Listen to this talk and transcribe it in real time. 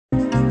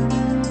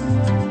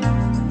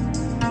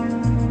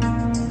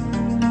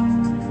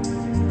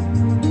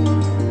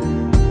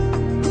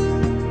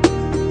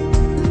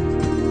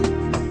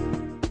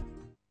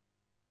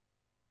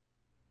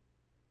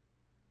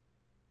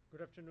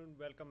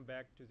welcome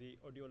back to the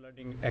audio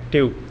learning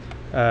active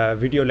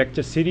video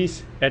lecture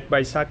series led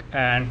by Sak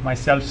and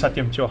myself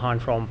Satyam Chauhan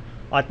from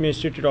Atmiya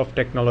Institute of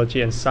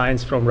Technology and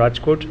Science from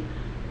Rajkot.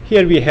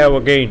 Here we have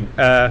again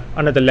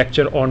another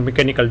lecture on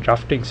mechanical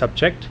drafting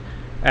subject,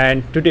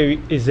 and today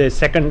is a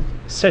second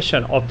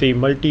session of the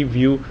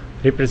multi-view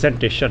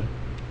representation.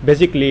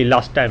 Basically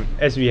last time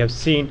as we have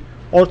seen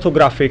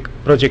orthographic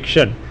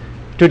projection,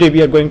 today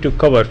we are going to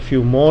cover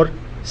few more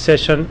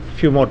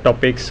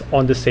topics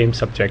on the same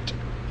subject.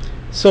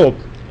 So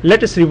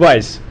let us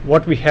revise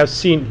what we have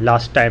seen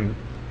last time.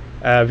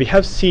 We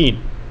have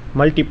seen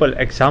multiple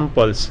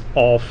examples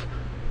of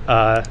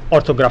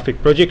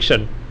orthographic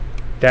projection,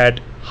 that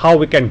how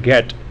we can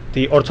get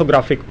the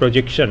orthographic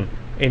projection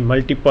in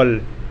multiple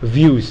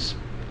views.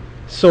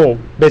 So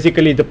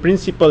basically the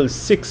principal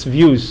 6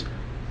 views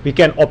we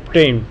can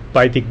obtain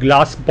by the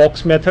glass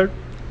box method.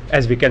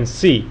 As we can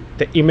see,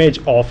 the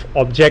image of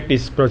object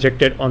is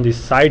projected on the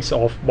sides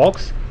of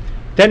box.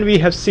 Then we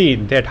have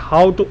seen that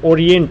how to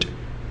orient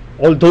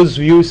all those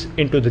views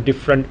into the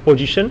different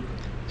position.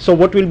 So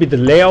what will be the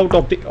layout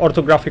of the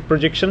orthographic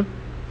projection?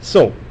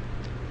 So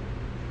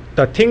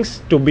the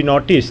things to be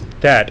noticed,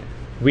 that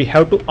we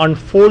have to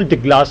unfold the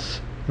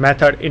glass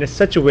method in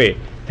such a way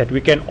that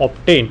we can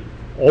obtain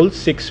all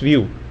 6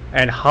 views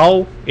and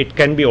how it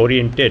can be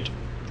oriented.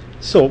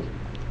 So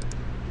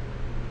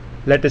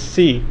let us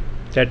see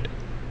that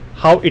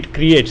how it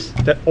creates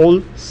the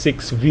all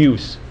 6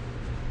 views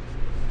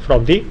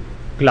from the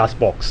glass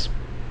box.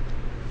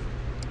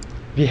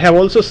 We have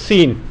also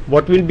seen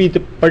what will be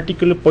the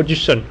particular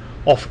position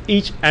of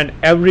each and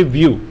every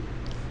view,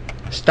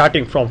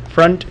 starting from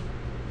front,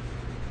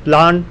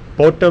 plan,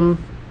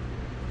 bottom,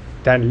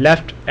 then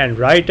left and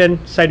right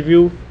hand side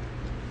view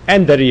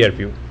and the rear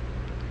view.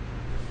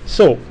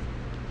 So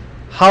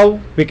how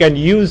we can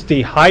use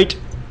the height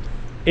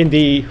in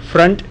the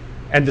front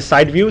and the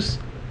side views,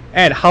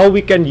 and how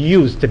we can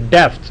use the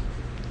depth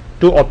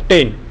to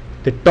obtain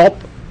the top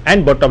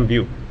and bottom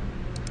view.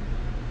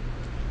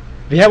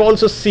 We have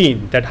also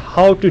seen that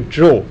how to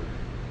draw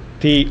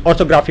the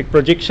orthographic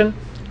projection,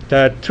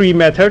 the 3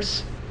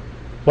 methods.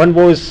 One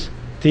was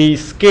the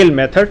scale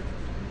method.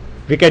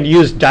 We can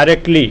use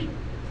directly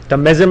the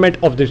measurement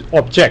of the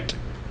object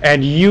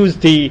and use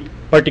the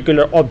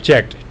particular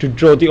object to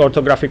draw the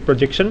orthographic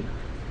projection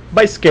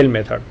by scale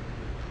method.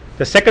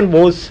 The second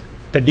was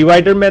the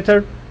divider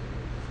method.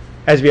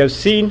 As we have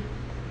seen,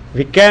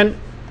 we can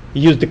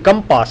use the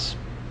compass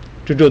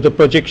to do the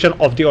projection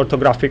of the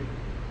orthographic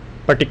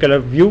particular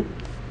view.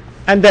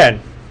 And then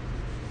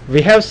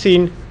we have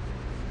seen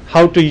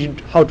how to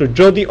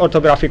draw the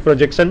orthographic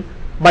projection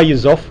by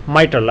use of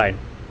miter line.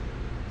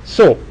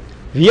 So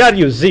we are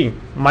using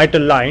miter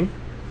line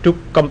to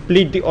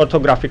complete the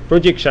orthographic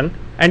projection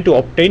and to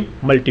obtain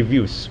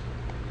multi-views.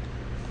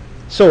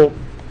 So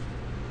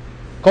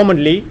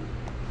commonly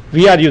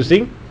we are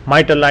using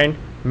miter line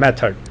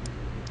method.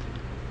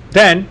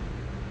 Then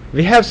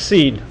we have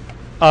seen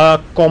a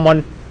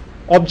common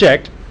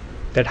object,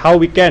 that how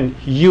we can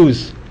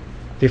use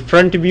the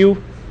front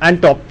view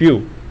and top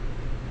view,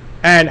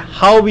 and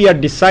how we are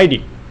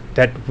deciding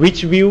that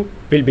which view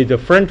will be the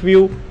front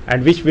view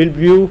and which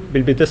view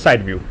will be the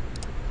side view.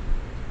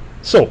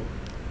 So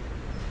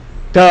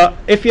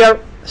if you are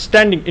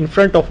standing in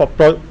front of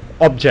a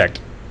object,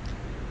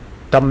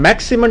 the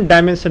maximum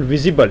dimension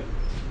visible,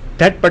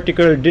 that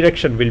particular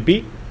direction will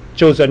be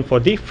chosen for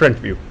the front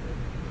view,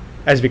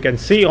 as we can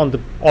see on the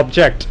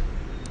object.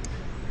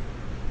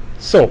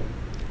 So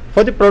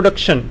for the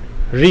production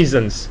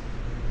reasons,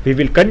 we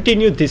will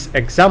continue this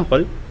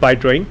example by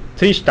drawing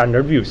 3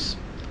 standard views.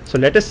 So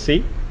let us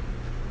see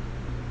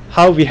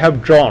how we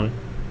have drawn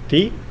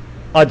the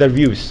other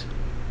views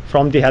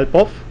from the help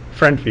of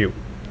front view.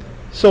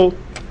 So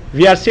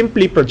we are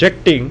simply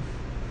projecting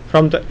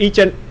from the each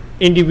and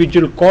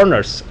individual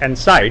corners and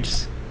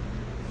sides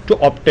to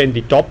obtain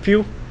the top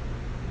view.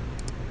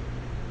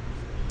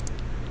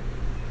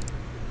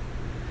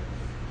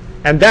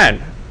 And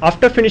then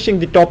after finishing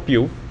the top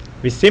view,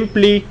 we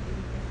simply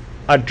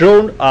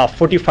drawn a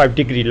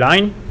 45-degree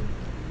line,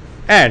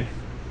 and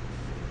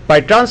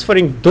by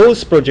transferring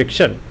those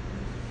projection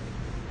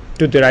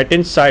to the right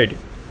hand side,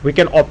 we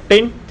can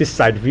obtain this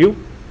side view.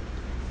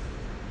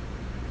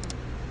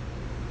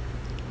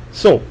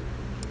 So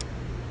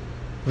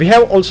we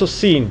have also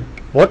seen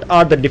what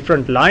are the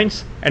different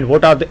lines and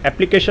what are the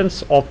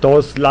applications of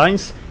those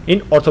lines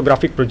in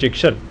orthographic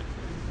projection.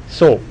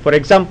 So for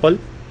example,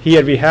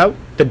 here we have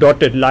the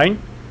dotted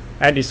line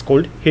and is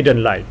called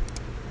hidden line.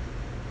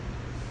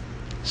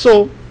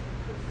 So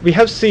we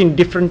have seen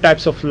different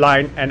types of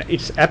line and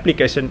its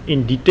application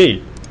in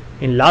detail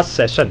in last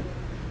session.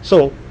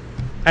 So,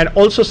 and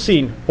also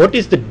seen what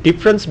is the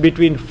difference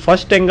between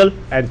first angle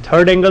and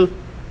third angle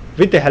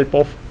with the help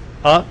of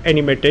a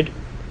animated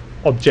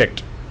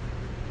object.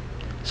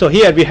 So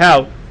here we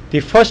have the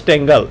first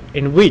angle,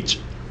 in which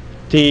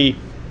the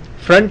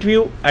front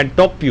view and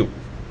top view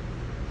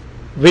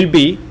will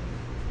be,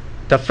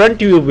 the front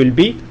view will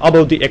be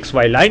above the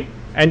XY line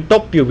and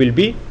top view will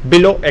be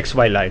below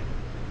XY line.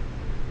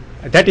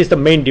 That is the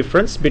main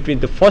difference between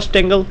the first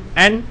angle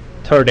and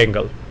third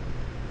angle.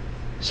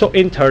 So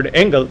in third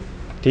angle,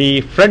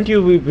 the front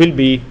view will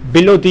be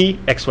below the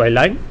XY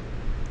line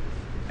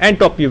and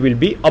top view will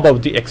be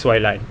above the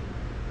XY line.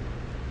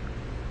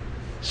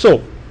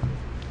 So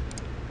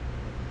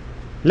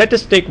let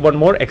us take one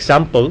more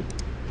example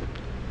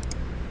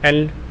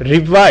and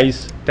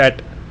revise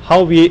that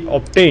how we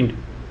obtained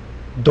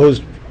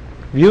those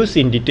views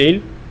in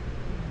detail.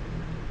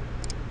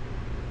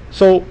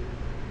 So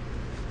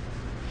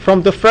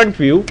from the front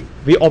view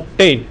we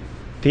obtain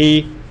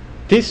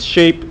this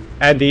shape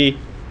and the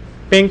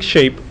pink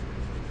shape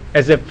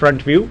as a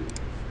front view.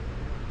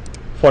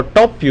 For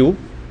top view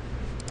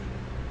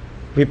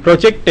we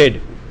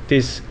projected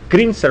these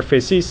green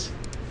surfaces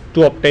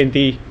to obtain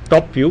the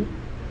top view,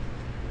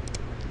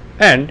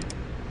 and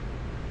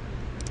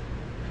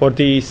for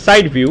the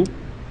side view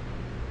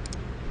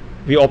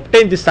we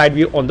obtain the side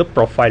view on the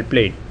profile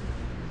plane,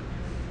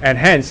 and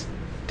hence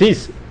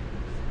this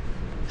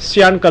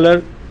cyan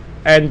color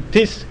and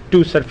these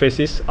two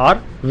surfaces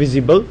are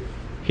visible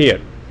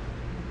here.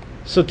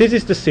 So this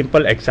is the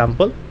simple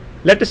example.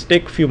 Let us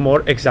take few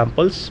more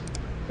examples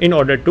in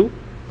order to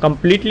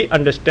completely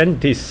understand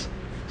this.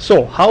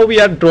 So how we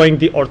are drawing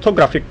the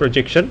orthographic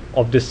projection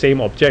of the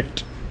same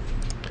object.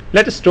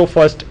 Let us draw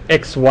first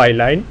XY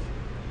line.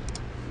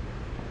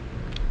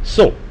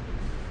 So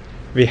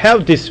we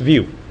have this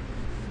view.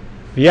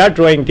 We are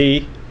drawing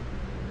the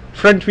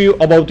front view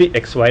above the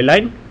XY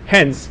line,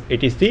 hence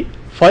it is the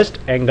first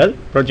angle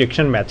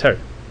projection method.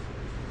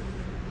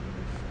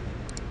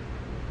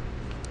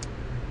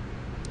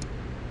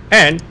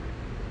 And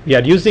we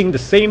are using the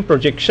same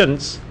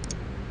projections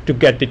to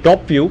get the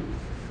top view,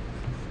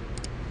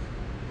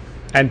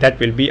 and that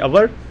will be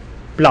our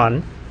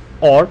plan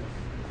or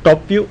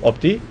top view of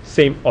the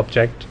same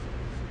object.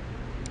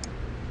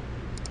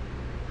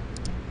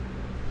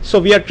 So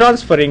we are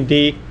transferring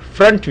the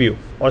front view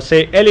or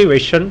say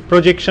elevation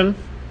projection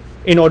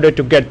in order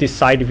to get the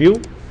side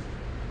view.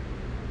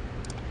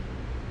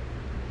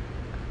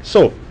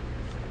 So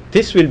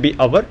this will be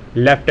our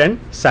left hand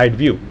side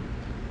view.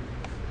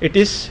 It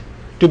is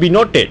to be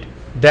noted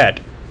that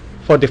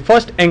for the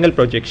first angle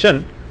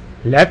projection,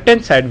 left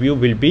hand side view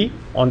will be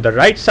on the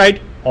right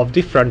side of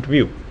the front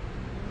view.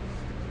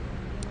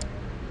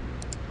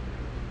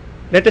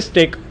 Let us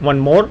take one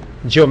more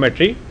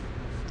geometry.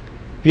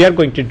 We are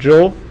going to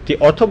draw the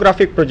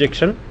orthographic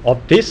projection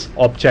of this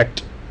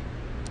object.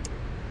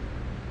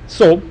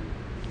 So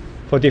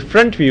for the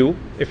front view,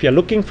 if you are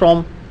looking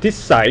from this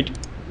side,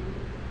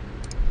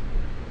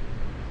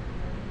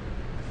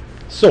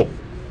 so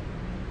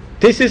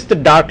this is the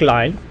dark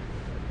line.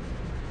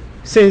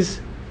 Since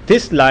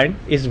this line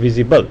is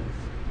visible,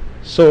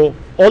 so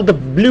all the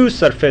blue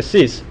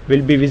surfaces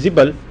will be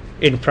visible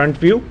in front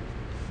view.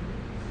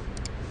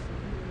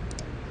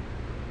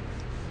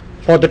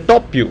 For the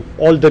top view,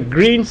 all the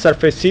green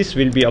surfaces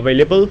will be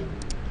available,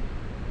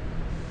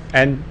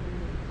 and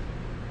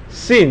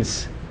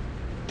since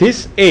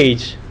this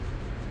edge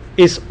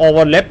is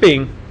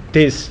overlapping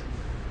this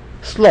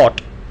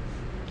slot,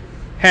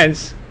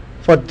 hence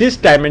for this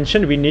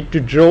dimension we need to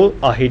draw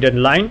a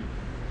hidden line.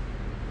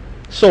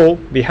 So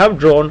we have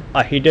drawn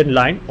a hidden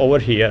line over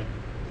here.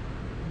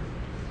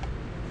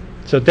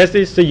 So this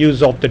is the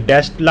use of the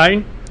dashed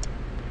line,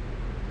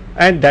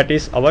 and that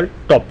is our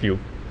top view.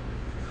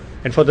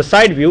 And for the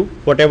side view,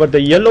 whatever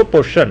the yellow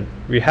portion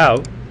we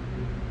have,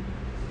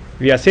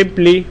 we are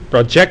simply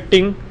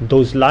projecting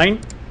those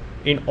lines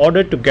in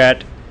order to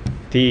get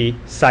the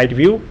side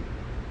view.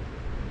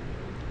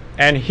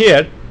 And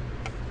here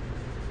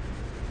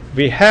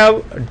we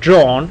have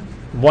drawn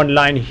one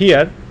line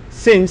here,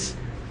 since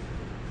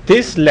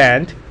this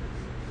length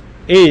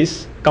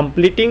is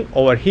completing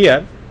over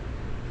here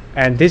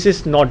and this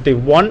is not the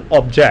one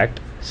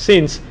object,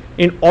 since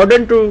in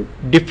order to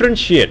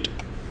differentiate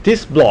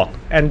this block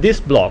and this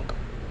block,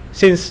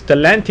 since the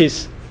length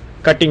is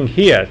cutting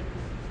here,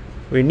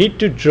 we need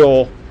to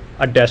draw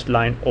a dashed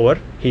line over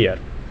here,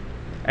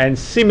 and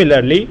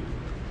similarly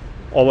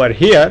over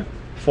here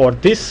for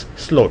this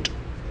slot.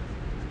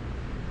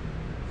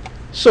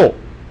 So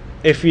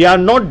if we are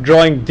not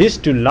drawing these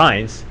two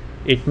lines,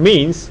 it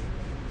means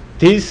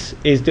this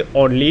is the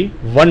only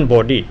one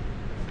body.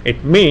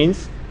 It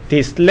means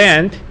this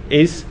length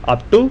is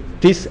up to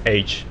this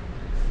edge,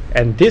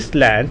 and this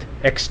length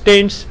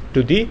extends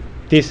to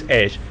this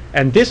edge,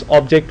 and this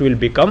object will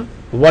become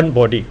one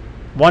body,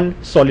 one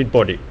solid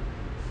body.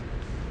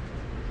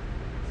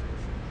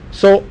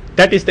 So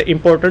that is the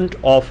importance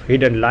of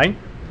hidden line.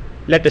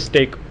 Let us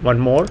take one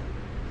more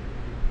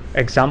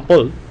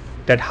example,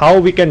 that how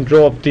we can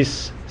draw up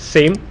this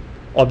same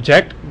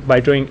object by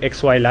drawing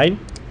XY line.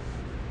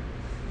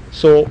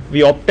 So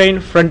we obtain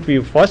front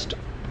view first,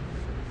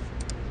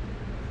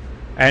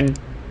 and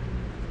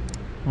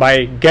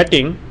by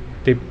getting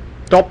the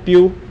top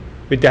view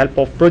with the help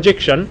of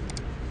projection,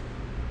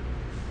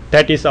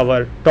 that is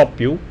our top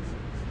view.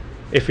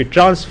 If we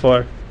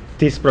transfer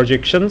these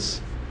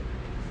projections,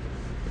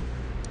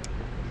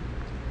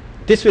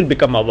 this will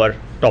become our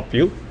top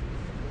view.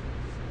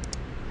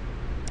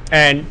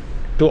 And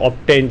to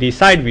obtain the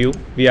side view,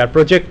 we are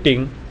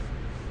projecting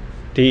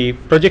the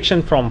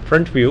projection from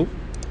front view,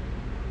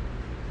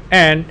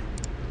 and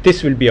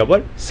this will be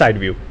our side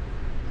view.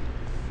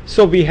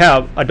 So we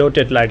have a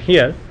dotted line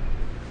here.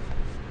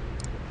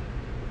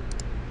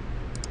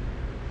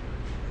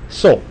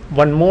 So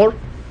one more,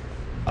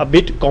 a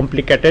bit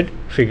complicated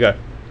figure.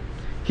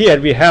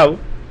 Here we have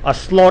a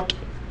slot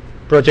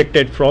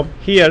projected from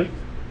here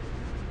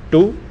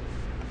to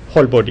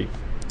whole body.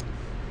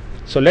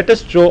 So let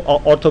us draw our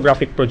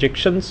orthographic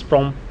projections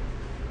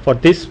for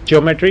this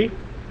geometry.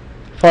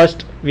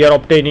 First we are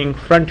obtaining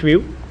front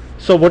view.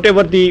 So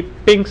whatever the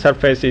pink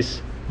surface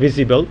is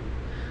visible,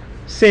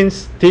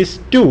 since these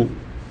two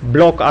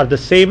blocks are the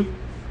same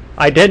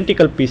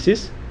identical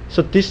pieces,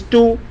 so these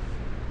two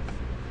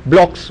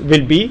blocks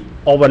will be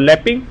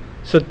overlapping.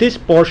 So this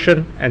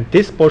portion and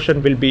this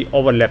portion will be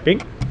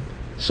overlapping.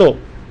 So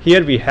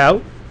here we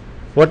have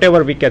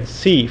whatever we can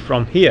see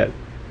from here.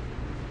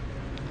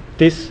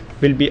 This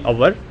will be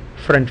our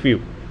front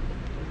view,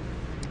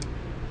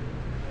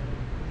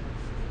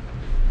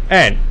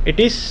 and it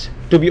is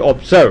to be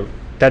observed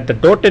that the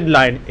dotted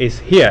line is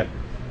here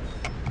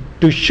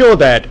to show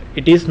that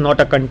it is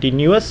not a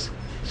continuous.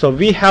 So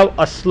we have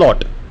a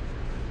slot,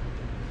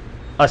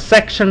 a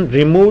section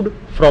removed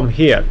from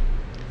here.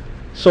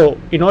 So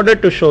in order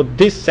to show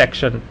this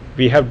section,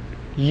 we have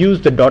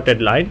used the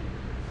dotted line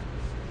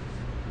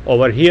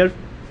over here.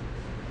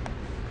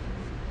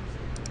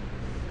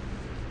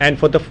 And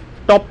for the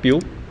top view,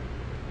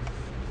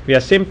 we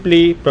are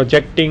simply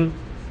projecting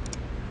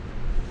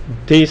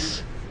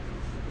this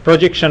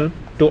projection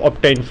to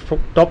obtain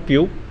top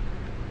view,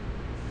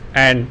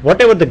 and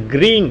whatever the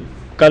green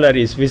color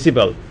is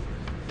visible,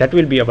 that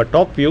will be our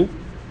top view.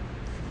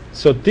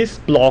 So this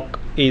block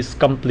is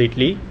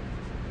completely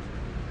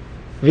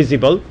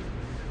visible,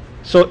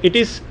 so it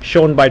is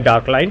shown by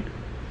dark line,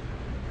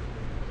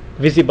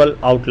 visible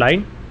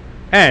outline.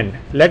 And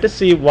let us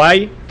see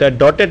why the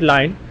dotted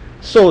line.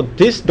 So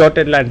this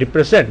dotted line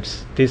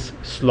represents this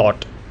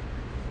slot.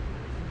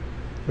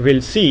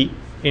 We'll see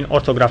in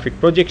orthographic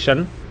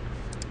projection.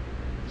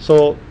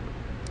 So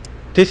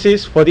this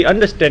is for the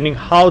understanding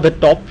how the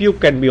top view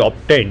can be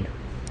obtained.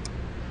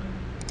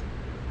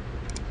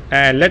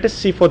 And let us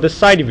see for the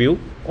side view.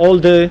 All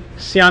the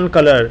cyan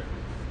color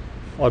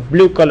or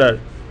blue color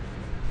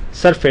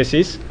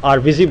surfaces are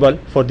visible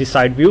for the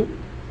side view.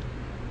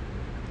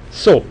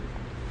 So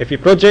if we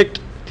project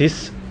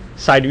this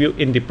side view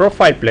in the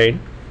profile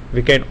plane,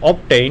 we can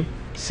obtain,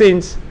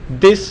 since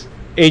these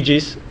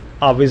edges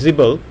are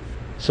visible,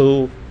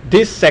 so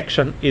this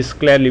section is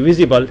clearly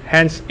visible,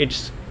 hence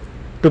it's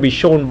to be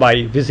shown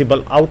by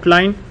visible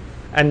outline.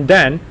 And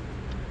then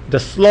the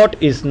slot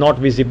is not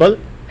visible,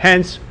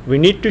 hence we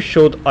need to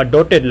show a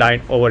dotted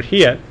line over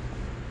here,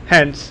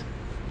 hence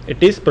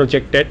it is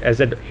projected as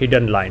a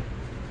hidden line.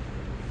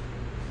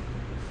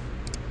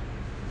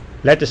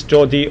 Let us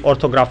draw the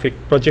orthographic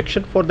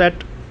projection for that.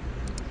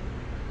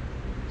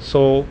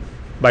 So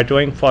by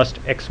drawing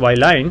first XY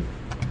line,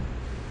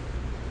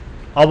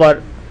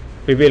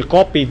 we will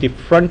copy the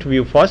front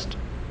view first,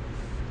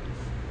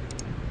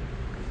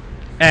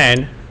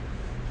 and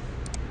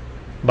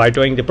by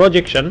drawing the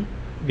projection,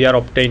 we are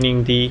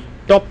obtaining the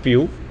top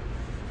view.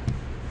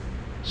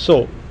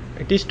 So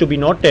it is to be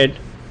noted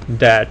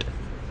that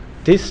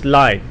this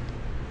line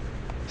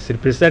is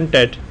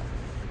represented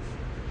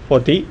for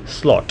the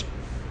slot,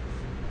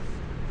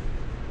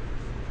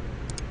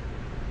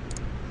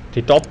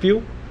 the top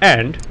view,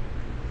 and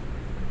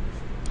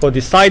for the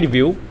side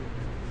view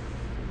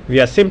we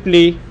are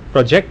simply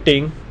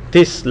projecting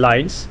these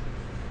lines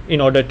in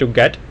order to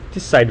get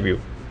this side view.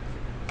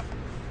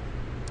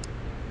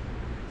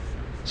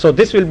 So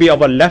this will be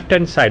our left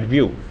hand side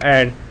view,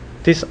 and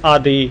these are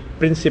the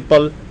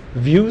principal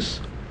views.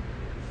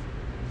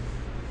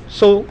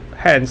 So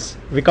hence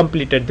we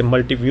completed the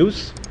multi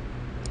views.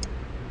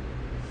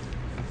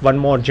 One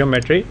more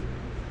geometry.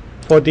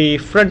 For the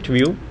front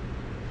view,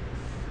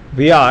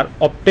 we are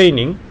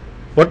obtaining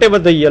whatever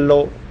the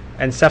yellow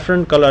and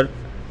saffron color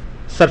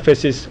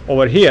surfaces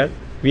over here,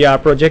 we are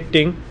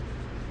projecting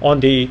on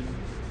the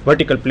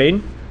vertical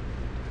plane.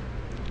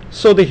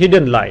 So the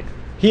hidden line,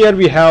 here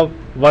we have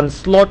one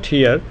slot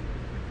here,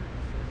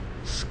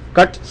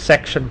 cut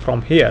section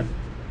from here,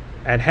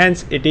 and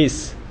hence it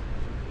is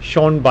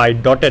shown by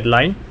dotted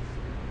line.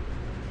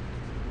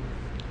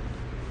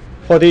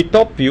 For the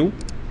top view,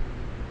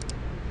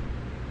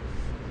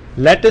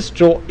 let us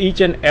draw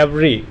each and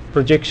every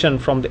projection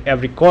from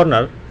every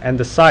corner and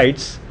the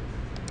sides.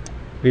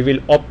 We will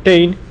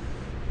obtain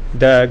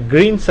the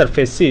green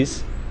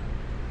surfaces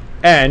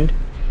and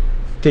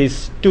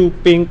these two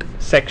pink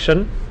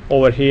section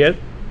over here.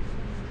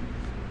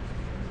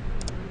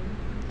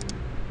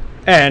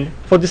 And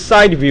for the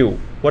side view,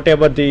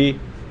 whatever the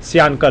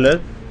cyan color,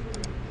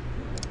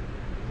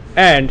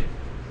 and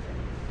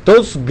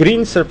those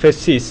green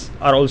surfaces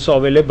are also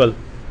available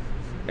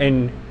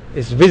and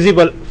is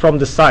visible from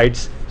the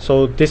sides,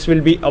 so this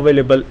will be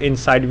available in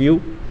side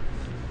view.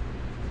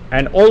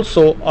 And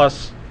also a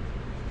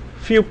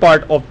few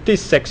part of this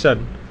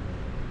section,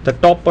 the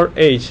topper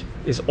edge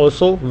is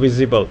also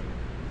visible.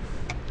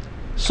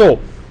 So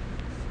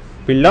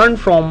we learn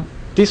from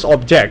this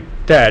object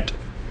that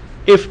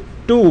if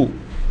two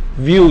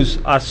views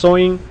are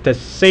showing the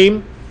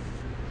same,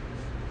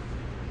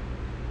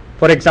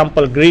 for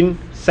example green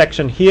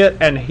section here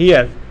and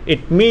here,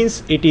 it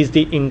means it is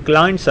the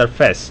inclined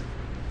surface,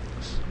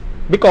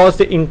 because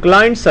the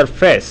inclined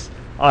surface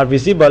are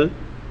visible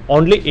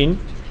only in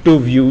two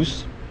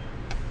views,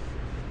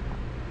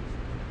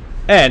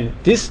 and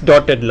this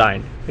dotted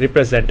line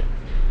represent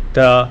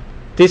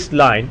this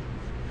line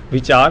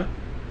which are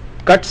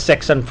cut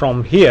section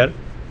from here,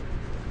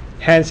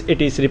 hence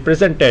it is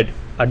represented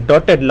a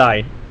dotted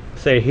line,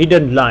 say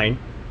hidden line,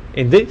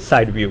 in the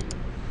side view.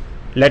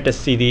 Let us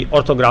see the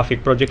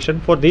orthographic projection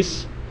for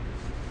this.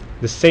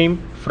 The same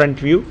front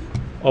view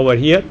over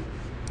here,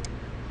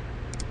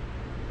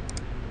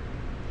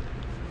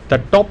 the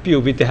top view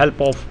with the help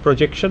of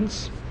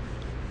projections,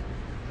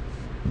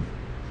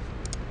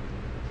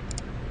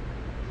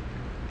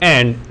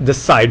 and the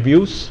side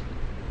views.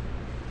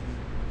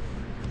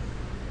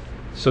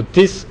 So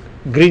this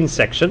green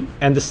section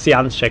and the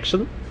cyan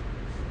section.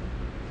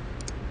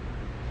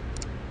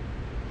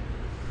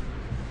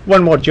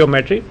 One more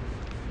geometry.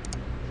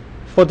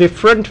 For the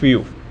front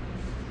view,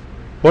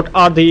 what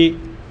are the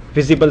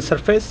visible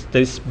surface?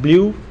 There is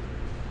blue,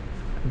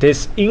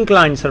 this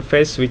inclined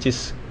surface which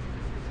is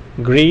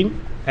green,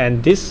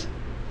 and this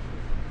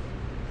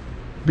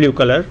blue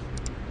color.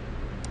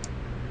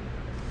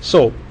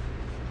 So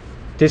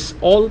this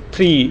all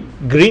three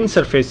green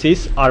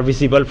surfaces are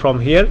visible from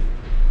here.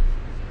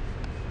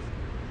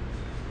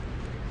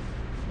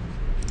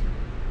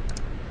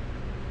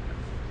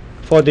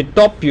 For the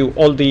top view,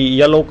 all the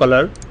yellow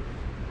color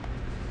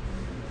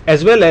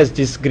as well as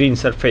this green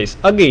surface.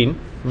 Again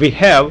we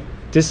have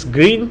this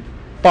green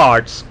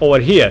parts over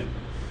here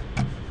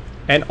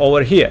and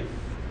over here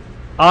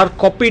are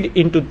copied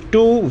into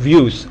two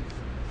views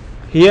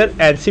here,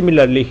 and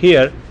similarly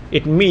here.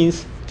 It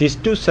means these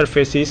two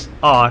surfaces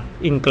are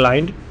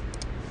inclined,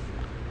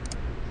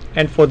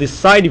 and for the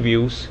side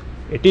views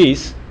it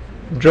is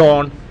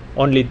drawn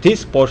only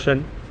this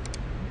portion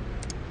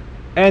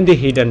and the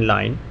hidden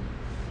line.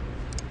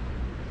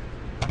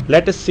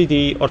 Let us see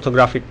the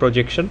orthographic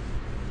projection.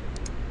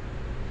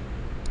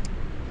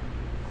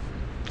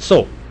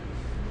 So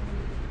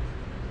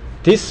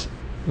this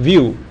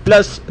view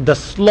plus the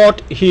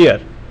slot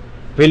here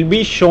will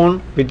be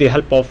shown with the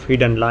help of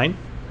hidden line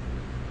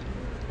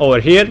over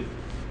here.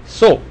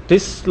 So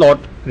this slot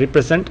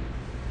represent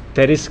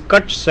there is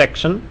cut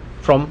section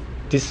from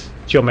this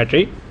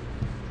geometry,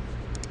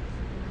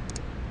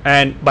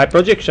 and by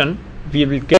projection we will get